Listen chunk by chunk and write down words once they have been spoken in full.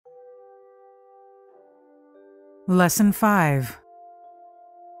Lesson 5.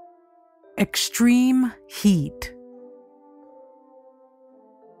 Extreme Heat.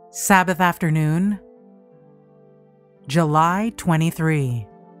 Sabbath Afternoon, July 23.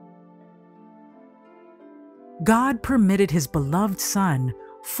 God permitted His beloved Son,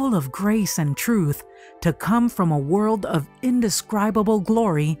 full of grace and truth, to come from a world of indescribable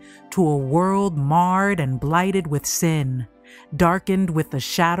glory to a world marred and blighted with sin, darkened with the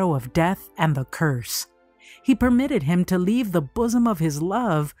shadow of death and the curse. He permitted Him to leave the bosom of His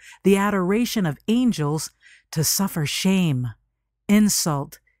love, the adoration of angels, to suffer shame,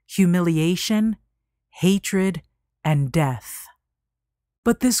 insult, humiliation, hatred, and death.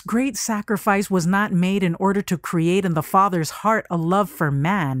 But this great sacrifice was not made in order to create in the Father's heart a love for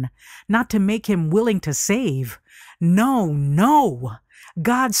man, not to make him willing to save. No.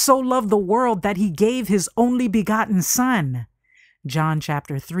 God so loved the world that He gave His only begotten Son. John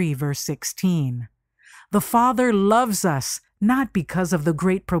chapter 3, verse 16. The Father loves us not because of the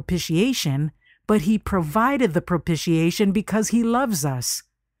great propitiation, but He provided the propitiation because He loves us.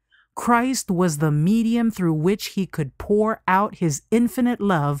 Christ was the medium through which He could pour out His infinite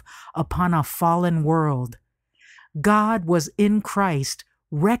love upon a fallen world. God was in Christ,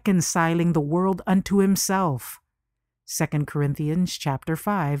 reconciling the world unto Himself. 2 Corinthians chapter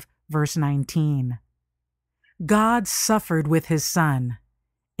 5, verse 19. God suffered with His Son.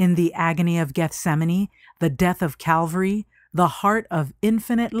 In the agony of Gethsemane, the death of Calvary, the heart of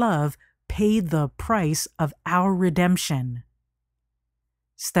infinite love paid the price of our redemption.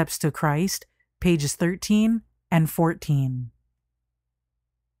 Steps to Christ, pages 13 and 14.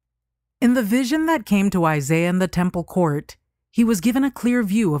 In the vision that came to Isaiah in the temple court, he was given a clear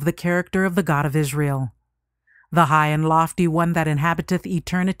view of the character of the God of Israel. The high and lofty one that inhabiteth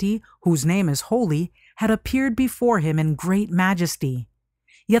eternity, whose name is holy, had appeared before him in great majesty.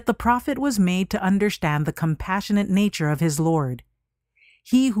 Yet the prophet was made to understand the compassionate nature of his Lord.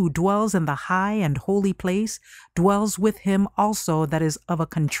 He who dwells in the high and holy place dwells with him also that is of a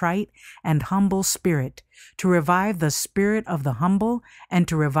contrite and humble spirit, to revive the spirit of the humble and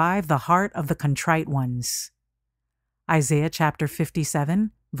to revive the heart of the contrite ones. Isaiah chapter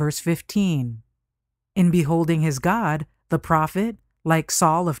 57, verse 15. In beholding his God, the prophet, like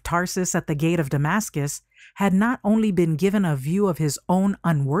Saul of Tarsus at the gate of Damascus, had not only been given a view of his own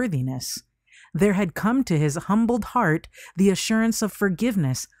unworthiness, there had come to his humbled heart the assurance of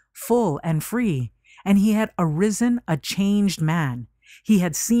forgiveness, full and free, and he had arisen a changed man. He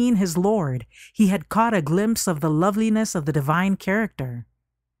had seen his Lord. He had caught a glimpse of the loveliness of the divine character.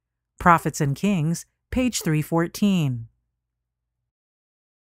 Prophets and Kings, page 314.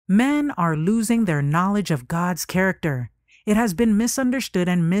 Men are losing their knowledge of God's character. It has been misunderstood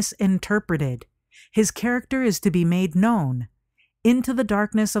and misinterpreted. His character is to be made known. Into the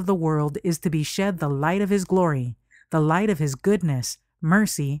darkness of the world is to be shed the light of His glory, the light of His goodness,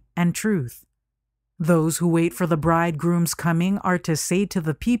 mercy, and truth. Those who wait for the bridegroom's coming are to say to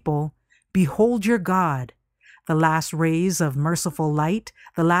the people, "Behold your God." The last rays of merciful light,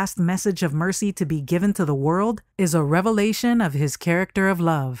 the last message of mercy to be given to the world, is a revelation of His character of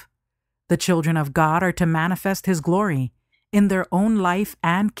love. The children of God are to manifest His glory. In their own life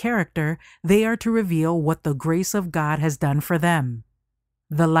and character, they are to reveal what the grace of God has done for them.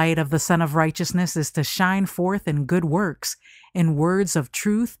 The light of the Son of Righteousness is to shine forth in good works, in words of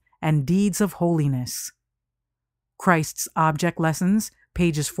truth and deeds of holiness. Christ's Object Lessons,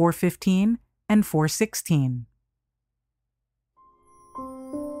 pages 415 and 416.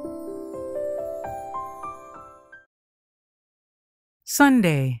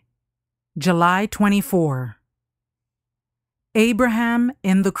 Sunday, July 24. Abraham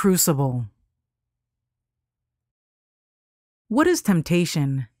in the Crucible. What is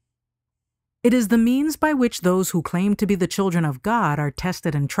temptation? It is the means by which those who claim to be the children of God are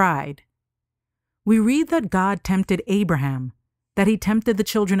tested and tried. We read that God tempted Abraham, that He tempted the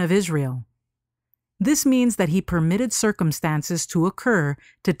children of Israel. This means that He permitted circumstances to occur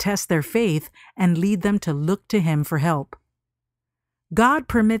to test their faith and lead them to look to Him for help. God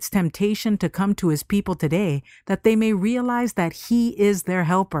permits temptation to come to His people today that they may realize that He is their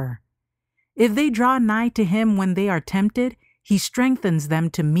helper. If they draw nigh to Him when they are tempted, He strengthens them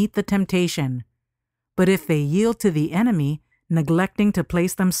to meet the temptation. But if they yield to the enemy, neglecting to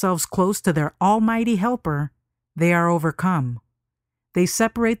place themselves close to their almighty helper, they are overcome. They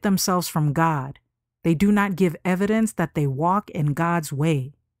separate themselves from God. They do not give evidence that they walk in God's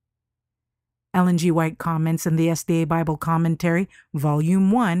way. Ellen G. White comments in the SDA Bible Commentary,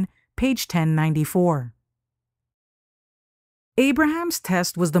 Volume 1, page 1094. Abraham's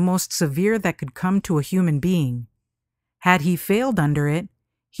test was the most severe that could come to a human being. Had he failed under it,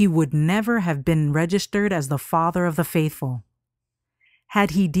 he would never have been registered as the father of the faithful.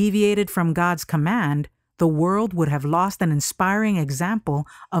 Had he deviated from God's command, the world would have lost an inspiring example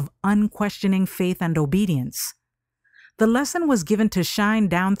of unquestioning faith and obedience. The lesson was given to shine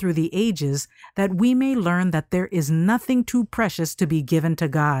down through the ages that we may learn that there is nothing too precious to be given to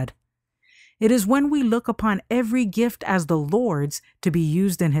God. It is when we look upon every gift as the Lord's to be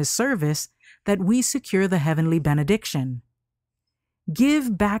used in His service that we secure the heavenly benediction.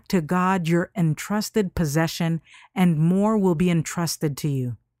 Give back to God your entrusted possession, and more will be entrusted to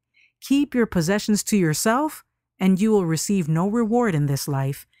you. Keep your possessions to yourself, and you will receive no reward in this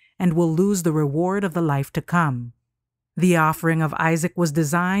life, and will lose the reward of the life to come. The offering of Isaac was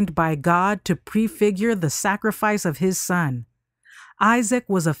designed by God to prefigure the sacrifice of his son. Isaac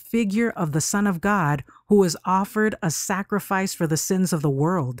was a figure of the Son of God who was offered a sacrifice for the sins of the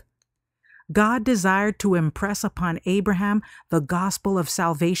world. God desired to impress upon Abraham the gospel of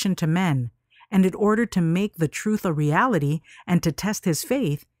salvation to men, and in order to make the truth a reality and to test his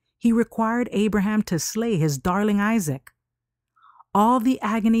faith, He required Abraham to slay his darling Isaac. All the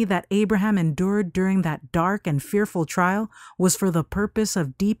agony that Abraham endured during that dark and fearful trial was for the purpose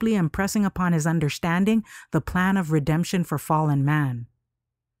of deeply impressing upon his understanding the plan of redemption for fallen man.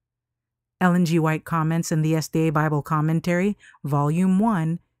 Ellen G. White comments in the SDA Bible Commentary, Volume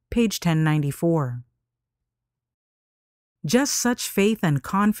 1, page 1094. Just such faith and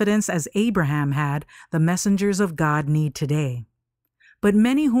confidence as Abraham had, the messengers of God need today. But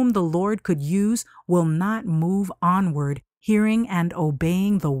many whom the Lord could use will not move onward, hearing and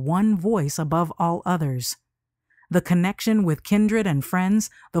obeying the one voice above all others. The connection with kindred and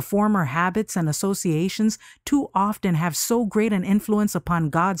friends, the former habits and associations, too often have so great an influence upon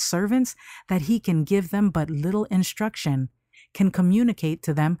God's servants that He can give them but little instruction, can communicate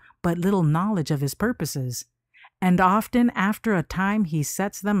to them but little knowledge of His purposes. And often after a time He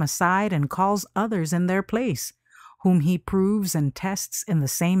sets them aside and calls others in their place, whom He proves and tests in the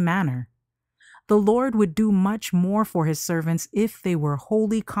same manner. The Lord would do much more for His servants if they were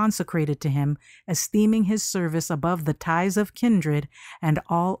wholly consecrated to Him, esteeming His service above the ties of kindred and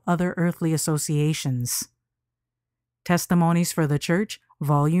all other earthly associations. Testimonies for the Church,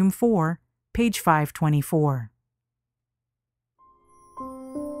 Volume 4, page 524.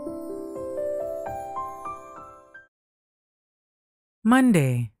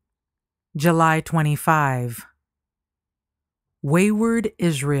 Monday, July 25. Wayward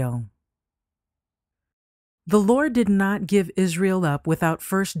Israel. The Lord did not give Israel up without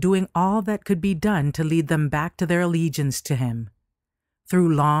first doing all that could be done to lead them back to their allegiance to Him.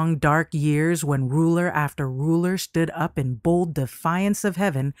 Through long, dark years when ruler after ruler stood up in bold defiance of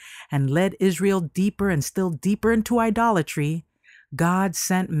heaven and led Israel deeper and still deeper into idolatry, God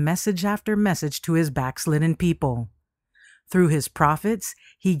sent message after message to His backslidden people. Through His prophets,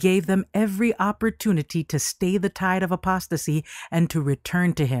 He gave them every opportunity to stay the tide of apostasy and to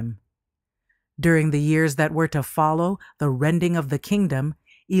return to Him. During the years that were to follow the rending of the kingdom,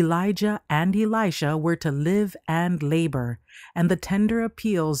 Elijah and Elisha were to live and labor, and the tender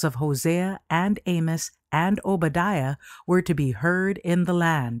appeals of Hosea and Amos and Obadiah were to be heard in the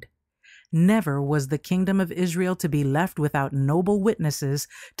land. Never was the kingdom of Israel to be left without noble witnesses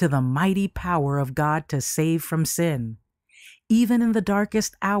to the mighty power of God to save from sin. Even in the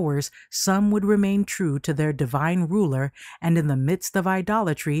darkest hours, some would remain true to their divine ruler, and in the midst of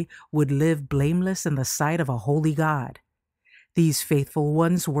idolatry would live blameless in the sight of a holy God. These faithful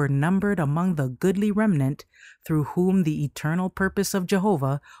ones were numbered among the goodly remnant through whom the eternal purpose of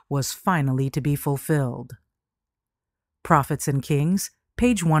Jehovah was finally to be fulfilled. Prophets and Kings,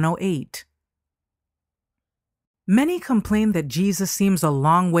 page 108. Many complain that Jesus seems a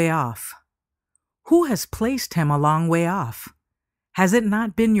long way off. Who has placed Him a long way off? Has it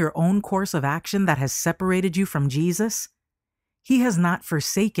not been your own course of action that has separated you from Jesus? He has not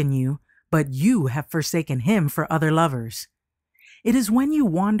forsaken you, but you have forsaken Him for other lovers. It is when you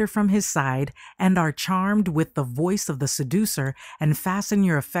wander from His side and are charmed with the voice of the seducer and fasten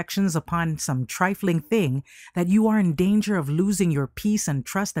your affections upon some trifling thing that you are in danger of losing your peace and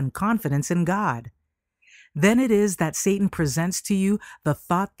trust and confidence in God. Then it is that Satan presents to you the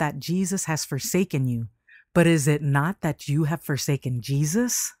thought that Jesus has forsaken you. But is it not that you have forsaken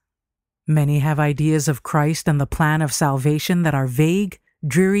Jesus? Many have ideas of Christ and the plan of salvation that are vague,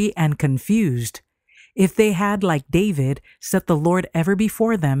 dreary, and confused. If they had, like David, set the Lord ever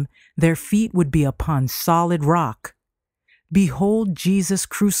before them, their feet would be upon solid rock. Behold Jesus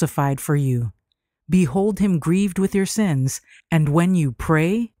crucified for you. Behold Him grieved with your sins, and when you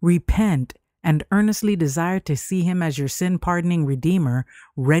pray, repent, and earnestly desire to see Him as your sin-pardoning Redeemer,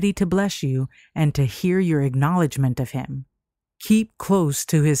 ready to bless you and to hear your acknowledgement of Him. Keep close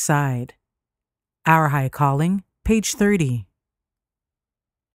to his side. Our High Calling, page 30.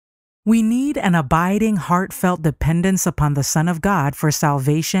 We need an abiding, heartfelt dependence upon the Son of God for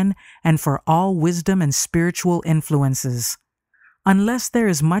salvation and for all wisdom and spiritual influences. Unless there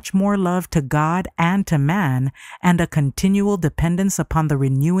is much more love to God and to man, and a continual dependence upon the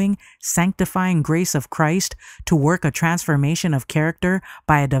renewing, sanctifying grace of Christ to work a transformation of character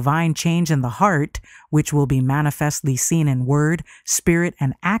by a divine change in the heart, which will be manifestly seen in word, spirit,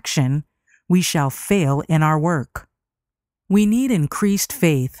 and action, we shall fail in our work. We need increased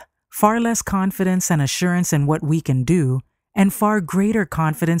faith, far less confidence and assurance in what we can do, and far greater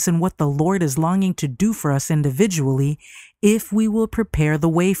confidence in what the Lord is longing to do for us individually if we will prepare the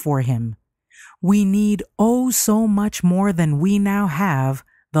way for Him. We need so much more than we now have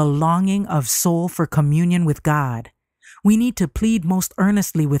the longing of soul for communion with God. We need to plead most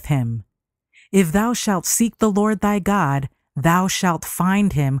earnestly with Him. If thou shalt seek the Lord thy God, thou shalt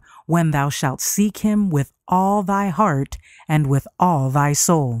find Him when thou shalt seek Him with all thy heart and with all thy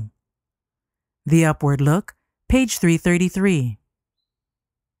soul. The Upward Look, page 333.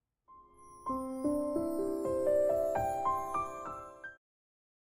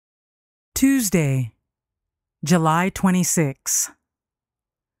 Tuesday, July 26.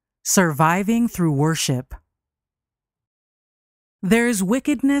 Surviving through worship. There is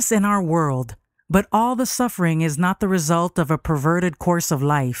wickedness in our world, but all the suffering is not the result of a perverted course of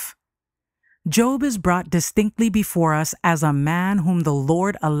life. Job is brought distinctly before us as a man whom the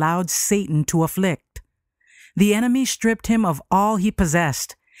Lord allowed Satan to afflict. The enemy stripped him of all he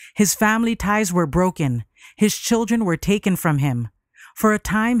possessed. His family ties were broken. His children were taken from him. For a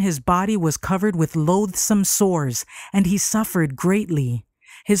time his body was covered with loathsome sores, and he suffered greatly.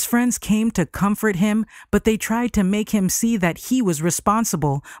 His friends came to comfort him, but they tried to make him see that he was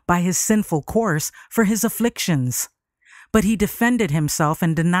responsible by his sinful course for his afflictions. But he defended himself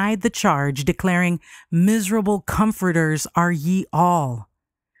and denied the charge, declaring, "Miserable comforters are ye all."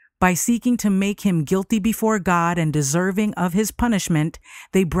 By seeking to make him guilty before God and deserving of his punishment,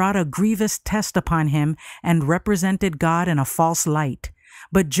 they brought a grievous test upon him and represented God in a false light.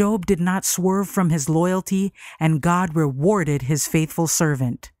 But Job did not swerve from his loyalty, and God rewarded his faithful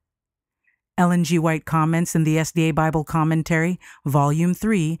servant. Ellen G. White comments in the SDA Bible Commentary, Volume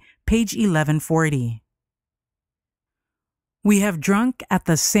 3, page 1140. We have drunk at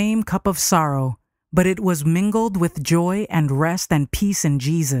the same cup of sorrow, but it was mingled with joy and rest and peace in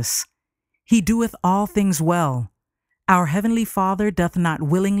Jesus. He doeth all things well. Our Heavenly Father doth not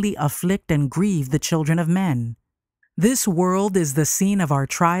willingly afflict and grieve the children of men. This world is the scene of our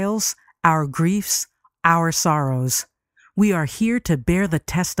trials, our griefs, our sorrows. We are here to bear the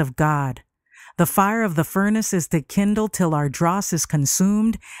test of God. The fire of the furnace is to kindle till our dross is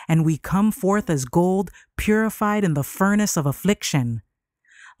consumed, and we come forth as gold purified in the furnace of affliction.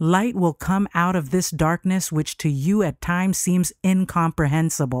 Light will come out of this darkness which to you at times seems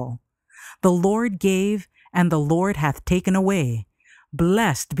incomprehensible. The Lord gave, and the Lord hath taken away.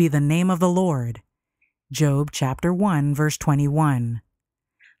 Blessed be the name of the Lord. Job chapter 1, verse 21.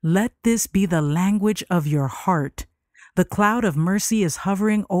 Let this be the language of your heart. The cloud of mercy is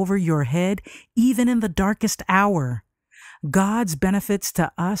hovering over your head even in the darkest hour. God's benefits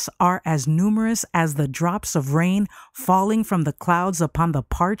to us are as numerous as the drops of rain falling from the clouds upon the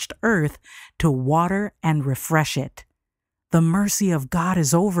parched earth to water and refresh it. The mercy of God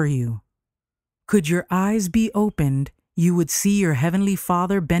is over you. Could your eyes be opened, you would see your Heavenly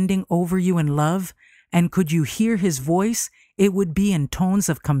Father bending over you in love, and could you hear His voice, it would be in tones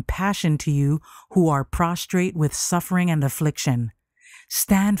of compassion to you who are prostrate with suffering and affliction.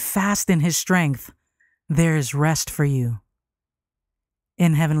 Stand fast in His strength. There is rest for you.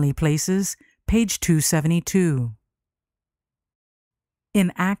 In Heavenly Places, page 272.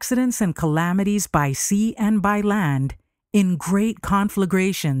 In accidents and calamities by sea and by land, in great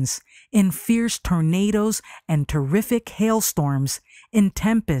conflagrations, in fierce tornadoes and terrific hailstorms, in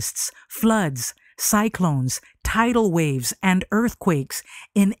tempests, floods, cyclones, tidal waves, and earthquakes,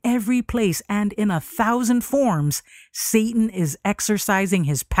 in every place and in 1,000 forms, Satan is exercising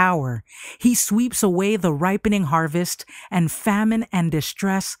his power. He sweeps away the ripening harvest, and famine and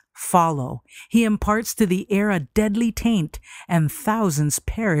distress follow. He imparts to the air a deadly taint, and thousands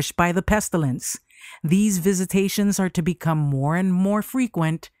perish by the pestilence. These visitations are to become more and more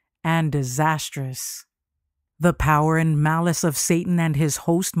frequent and disastrous. The power and malice of Satan and his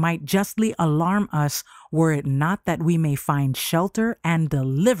host might justly alarm us were it not that we may find shelter and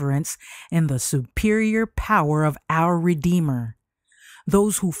deliverance in the superior power of our Redeemer.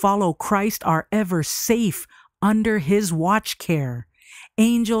 Those who follow Christ are ever safe under His watch care.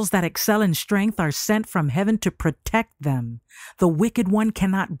 Angels that excel in strength are sent from heaven to protect them. The wicked one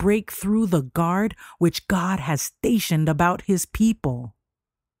cannot break through the guard which God has stationed about his people.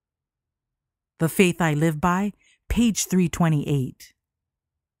 The Faith I Live By, page 328.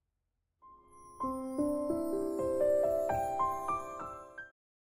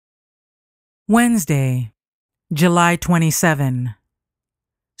 Wednesday, July 27.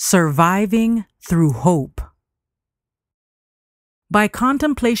 Surviving through hope. By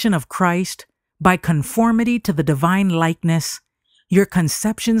contemplation of Christ, by conformity to the divine likeness, your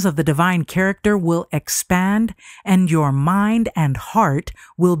conceptions of the divine character will expand, and your mind and heart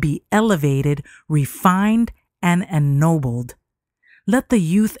will be elevated, refined, and ennobled. Let the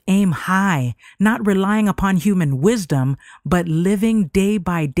youth aim high, not relying upon human wisdom, but living day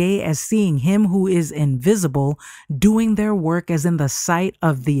by day as seeing Him who is invisible, doing their work as in the sight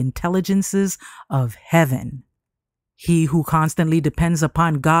of the intelligences of heaven. He who constantly depends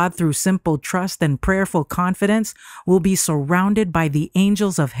upon God through simple trust and prayerful confidence will be surrounded by the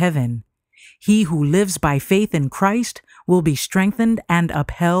angels of heaven. He who lives by faith in Christ will be strengthened and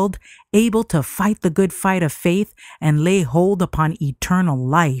upheld, able to fight the good fight of faith and lay hold upon eternal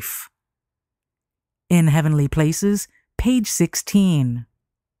life. In Heavenly Places, page 16.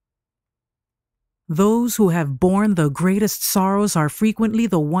 Those who have borne the greatest sorrows are frequently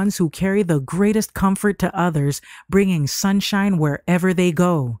the ones who carry the greatest comfort to others, bringing sunshine wherever they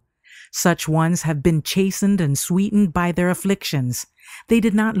go. Such ones have been chastened and sweetened by their afflictions. They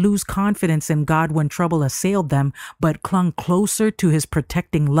did not lose confidence in God when trouble assailed them, but clung closer to His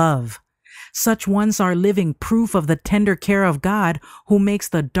protecting love. Such ones are living proof of the tender care of God, who makes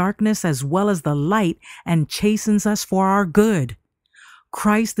the darkness as well as the light and chastens us for our good.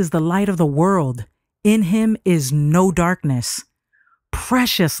 Christ is the light of the world. In Him is no darkness.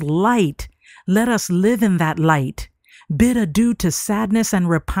 Precious light, let us live in that light. Bid adieu to sadness and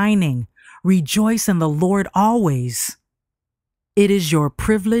repining. Rejoice in the Lord always. It is your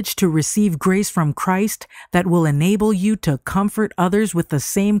privilege to receive grace from Christ that will enable you to comfort others with the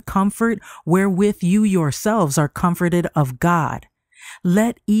same comfort wherewith you yourselves are comforted of God.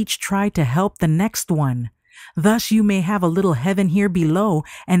 Let each try to help the next one. Thus you may have a little heaven here below,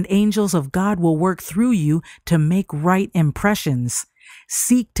 and angels of God will work through you to make right impressions.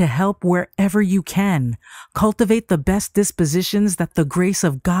 Seek to help wherever you can. Cultivate the best dispositions that the grace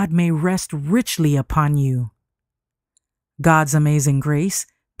of God may rest richly upon you. God's Amazing Grace,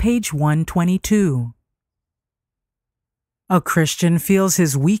 page 122. A Christian feels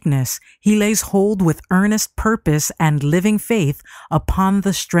his weakness. He lays hold with earnest purpose and living faith upon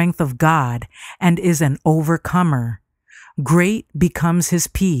the strength of God, and is an overcomer. Great becomes his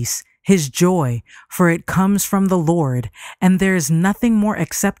peace, his joy, for it comes from the Lord, and there is nothing more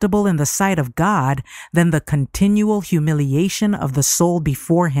acceptable in the sight of God than the continual humiliation of the soul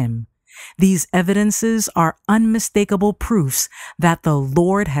before Him. These evidences are unmistakable proofs that the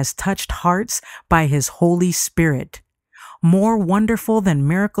Lord has touched hearts by His Holy Spirit. More wonderful than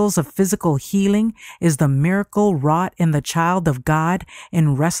miracles of physical healing is the miracle wrought in the child of God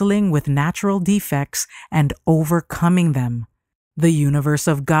in wrestling with natural defects and overcoming them. The universe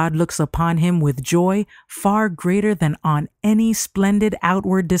of God looks upon him with joy far greater than on any splendid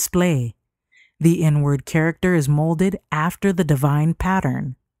outward display. The inward character is molded after the divine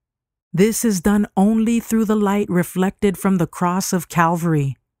pattern. This is done only through the light reflected from the cross of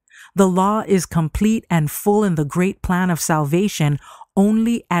Calvary. The law is complete and full in the great plan of salvation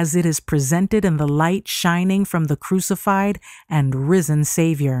only as it is presented in the light shining from the crucified and risen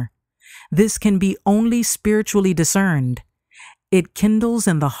Savior. This can be only spiritually discerned. It kindles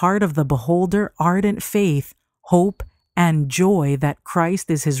in the heart of the beholder ardent faith, hope, and joy that Christ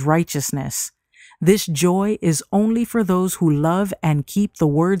is his righteousness. This joy is only for those who love and keep the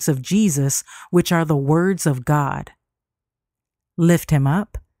words of Jesus, which are the words of God. Lift Him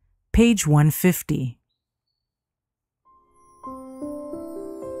Up, page 150.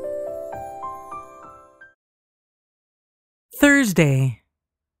 Thursday,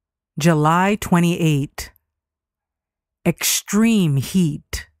 July 28. Extreme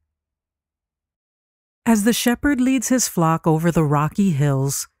heat. As the shepherd leads his flock over the rocky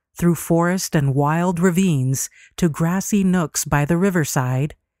hills, through forest and wild ravines to grassy nooks by the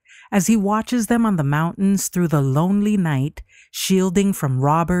riverside, as he watches them on the mountains through the lonely night, shielding from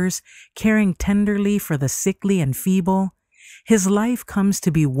robbers, caring tenderly for the sickly and feeble, his life comes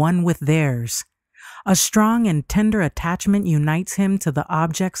to be one with theirs. A strong and tender attachment unites him to the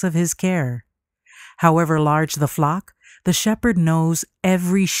objects of his care. However large the flock, the shepherd knows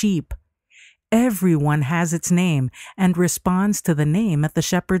every sheep. Everyone has its name and responds to the name at the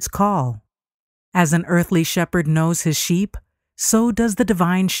shepherd's call. As an earthly shepherd knows his sheep, so does the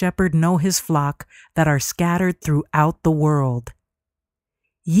divine shepherd know his flock that are scattered throughout the world.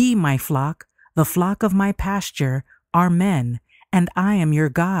 Ye, my flock, the flock of my pasture, are men, and I am your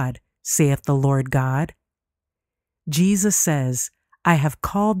God, saith the Lord God. Jesus says, I have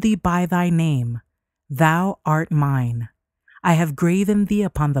called thee by thy name. Thou art mine. I have graven thee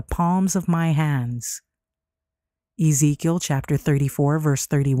upon the palms of my hands. Ezekiel chapter 34, verse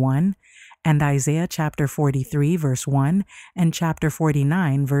 31, and Isaiah chapter 43, verse 1, and chapter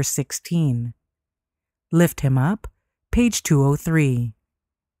 49, verse 16. Lift him up, page 203.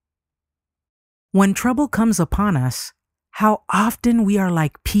 When trouble comes upon us, how often we are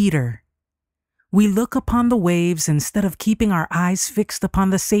like Peter. We look upon the waves instead of keeping our eyes fixed upon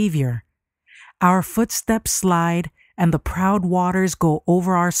the Savior. Our footsteps slide, and the proud waters go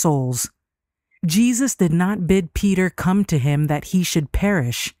over our souls. Jesus did not bid Peter come to him that he should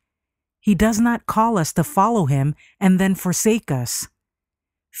perish. He does not call us to follow him and then forsake us.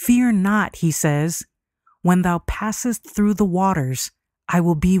 Fear not, he says, when thou passest through the waters, I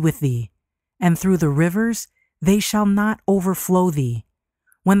will be with thee, and through the rivers, they shall not overflow thee.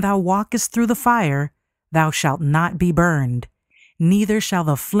 When thou walkest through the fire, thou shalt not be burned, neither shall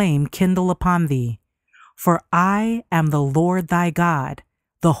the flame kindle upon thee. For I am the Lord thy God,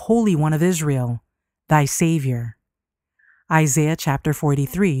 the Holy One of Israel, thy Savior. Isaiah chapter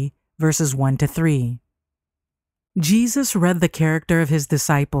 43, verses 1-3. Jesus read the character of his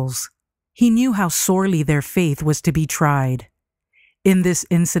disciples. He knew how sorely their faith was to be tried. In this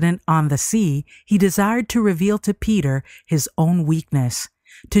incident on the sea, he desired to reveal to Peter his own weakness,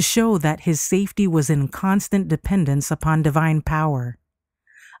 to show that his safety was in constant dependence upon divine power.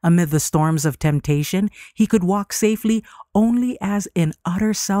 Amid the storms of temptation, he could walk safely only as in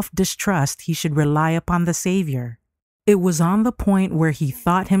utter self-distrust he should rely upon the Savior. It was on the point where he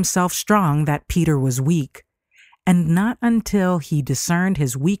thought himself strong that Peter was weak, and not until he discerned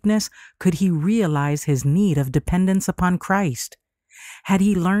his weakness could he realize his need of dependence upon Christ. Had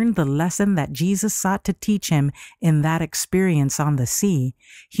he learned the lesson that Jesus sought to teach him in that experience on the sea,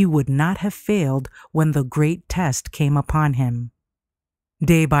 he would not have failed when the great test came upon him.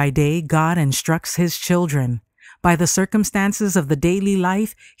 Day by day, God instructs his children. By the circumstances of the daily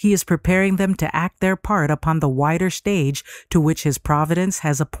life, he is preparing them to act their part upon the wider stage to which his providence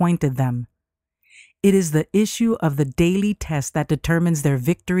has appointed them. It is the issue of the daily test that determines their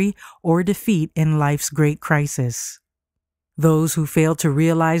victory or defeat in life's great crisis. Those who fail to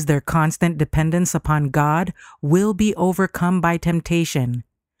realize their constant dependence upon God will be overcome by temptation.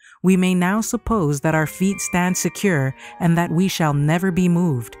 We may now suppose that our feet stand secure and that we shall never be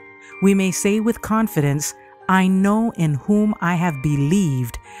moved. We may say with confidence, I know in whom I have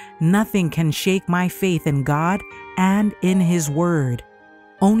believed. Nothing can shake my faith in God and in His Word.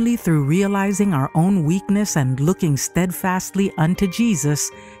 Only through realizing our own weakness and looking steadfastly unto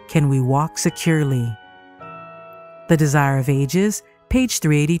Jesus can we walk securely. The Desire of Ages, page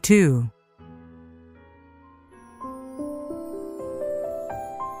 382.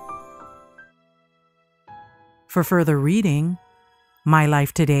 For further reading, My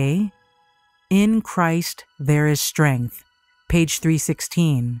Life Today, In Christ There Is Strength, page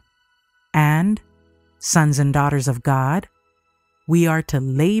 316, and Sons and Daughters of God, We Are to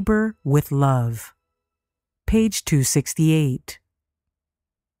Labor with Love, page 268.